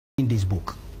in this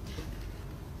book.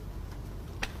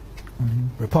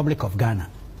 Republic of Ghana,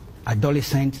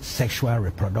 Adolescent Sexual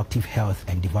Reproductive Health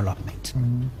and Development.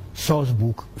 Source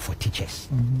book for teachers.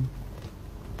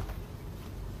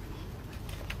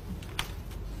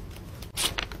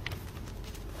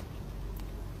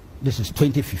 This is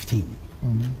 2015.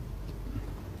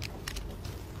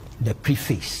 The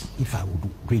preface, if I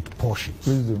would read portions.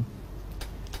 Please do.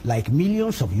 Like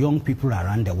millions of young people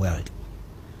around the world,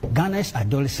 Ghana's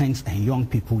adolescents and young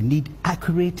people need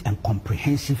accurate and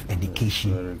comprehensive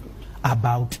education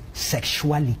about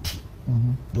sexuality,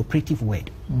 the operative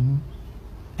word,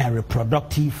 and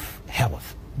reproductive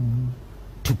health,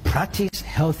 to practice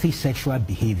healthy sexual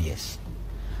behaviors.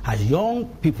 As young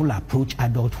people approach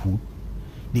adulthood,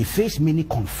 they face many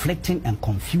conflicting and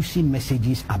confusing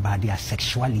messages about their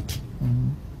sexuality.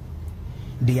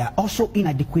 They are also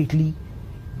inadequately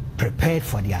prepared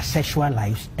for their sexual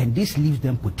lives, and this leaves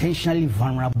them potentially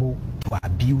vulnerable to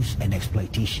abuse and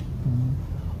exploitation,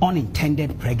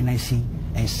 unintended pregnancy,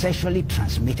 and sexually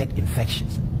transmitted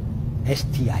infections,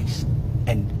 STIs,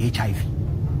 and HIV.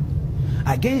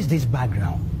 Against this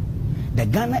background, the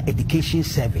Ghana Education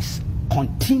Service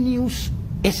continues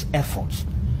its efforts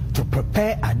to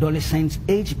prepare adolescents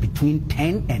aged between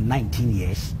 10 and 19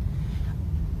 years,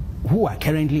 who are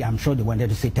currently, I'm sure they wanted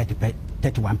to say 31%,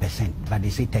 but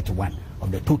they say 31%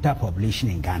 of the total population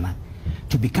in Ghana,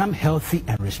 to become healthy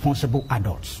and responsible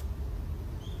adults.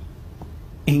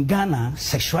 In Ghana,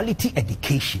 sexuality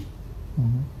education,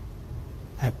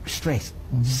 I stress,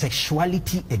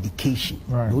 sexuality education,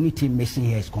 the only thing missing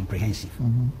here is comprehensive,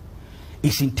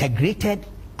 is integrated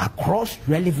across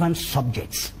relevant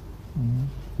subjects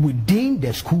within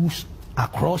the schools,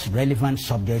 across relevant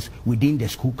subjects within the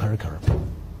school curriculum.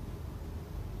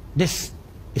 This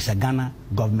is a Ghana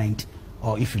government,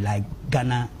 or if you like,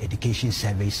 Ghana Education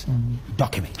Service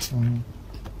document.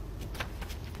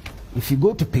 If you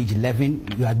go to page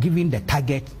 11, you are given the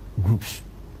target groups: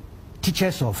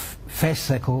 teachers of first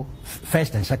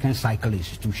and second cycle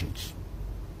institutions,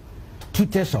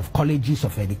 tutors of colleges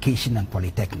of education and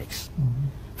polytechnics.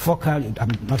 Focal,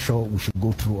 I'm not sure we should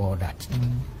go through all that.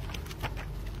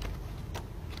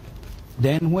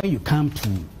 Then when you come to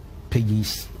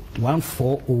pages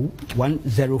 104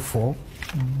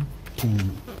 to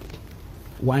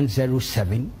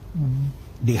 107,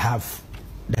 they have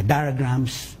the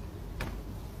diagrams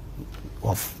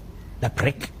of the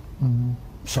prick, the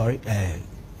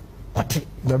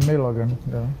male organ,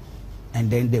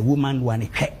 and then the woman one.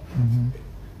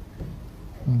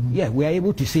 Yeah, we are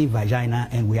able to say vagina,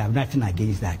 and we have nothing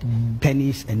against that.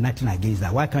 Penis, and nothing against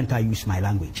that. Why can't I use my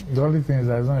language? The only thing is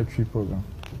that it's not a tree program.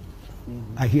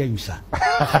 I hear you, sir.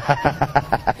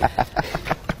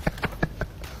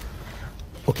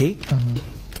 Okay?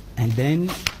 And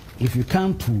then, if you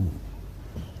come to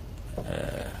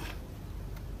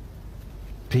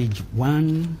page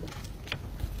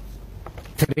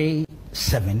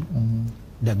 137,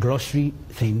 the glossary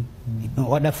thing, in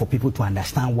order for people to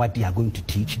understand what they are going to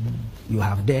teach, you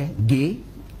have there gay,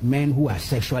 men who are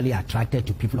sexually attracted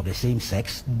to people of the same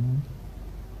sex,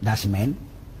 that's men;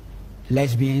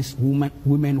 lesbians,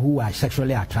 women who are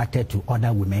sexually attracted to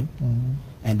other women;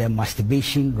 and then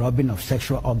masturbation, rubbing of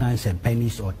sexual organs and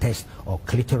penis or test or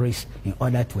clitoris in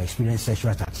order to experience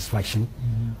sexual satisfaction;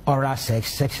 oral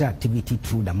sex, sexual activity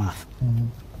through the mouth.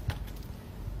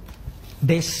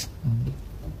 This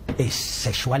is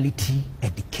sexuality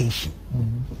education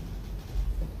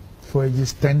for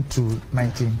ages 10 to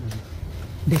 19.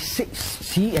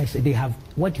 They have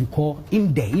what you call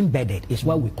embedded is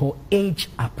what we call age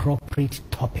appropriate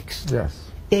topics.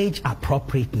 Age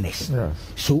appropriateness.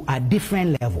 So at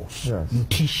different levels, you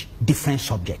teach different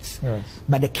subjects.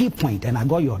 But the key point, and I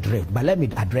got your drift, but let me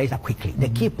address that quickly. The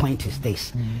key point is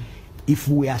this: if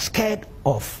we are scared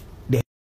of